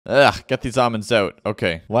Ugh, get these almonds out.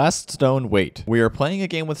 Okay. Last stone weight. We are playing a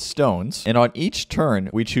game with stones, and on each turn,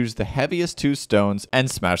 we choose the heaviest two stones and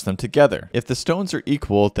smash them together. If the stones are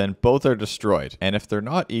equal, then both are destroyed. And if they're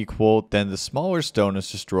not equal, then the smaller stone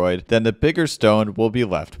is destroyed, then the bigger stone will be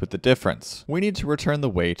left with the difference. We need to return the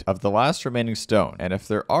weight of the last remaining stone, and if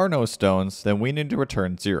there are no stones, then we need to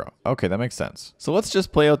return 0. Okay, that makes sense. So let's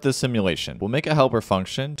just play out this simulation. We'll make a helper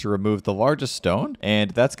function to remove the largest stone, and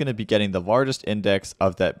that's going to be getting the largest index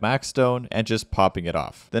of that max stone and just popping it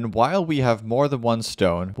off. Then while we have more than one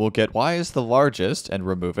stone, we'll get y is the largest and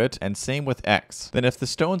remove it, and same with x. Then if the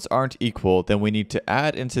stones aren't equal, then we need to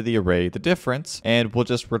add into the array the difference, and we'll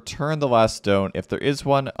just return the last stone if there is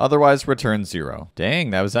one, otherwise return 0.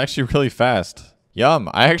 Dang, that was actually really fast. Yum,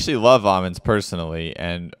 I actually love almonds personally,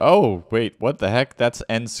 and oh, wait, what the heck? That's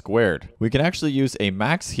n squared. We can actually use a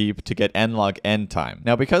max heap to get n log n time.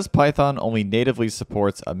 Now, because Python only natively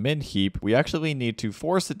supports a min heap, we actually need to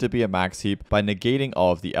force it to be a max heap by negating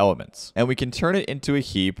all of the elements. And we can turn it into a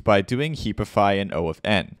heap by doing heapify in O of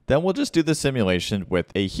n. Then we'll just do the simulation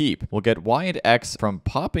with a heap. We'll get y and x from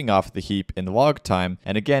popping off the heap in log time,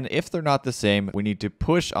 and again, if they're not the same, we need to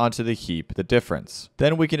push onto the heap the difference.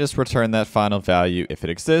 Then we can just return that final value if it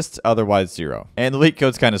exists, otherwise 0. And the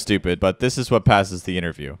Leetcode's kind of stupid, but this is what passes the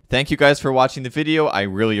interview. Thank you guys for watching the video. I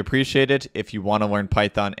really appreciate it. If you want to learn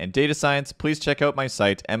Python and data science, please check out my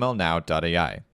site mlnow.ai.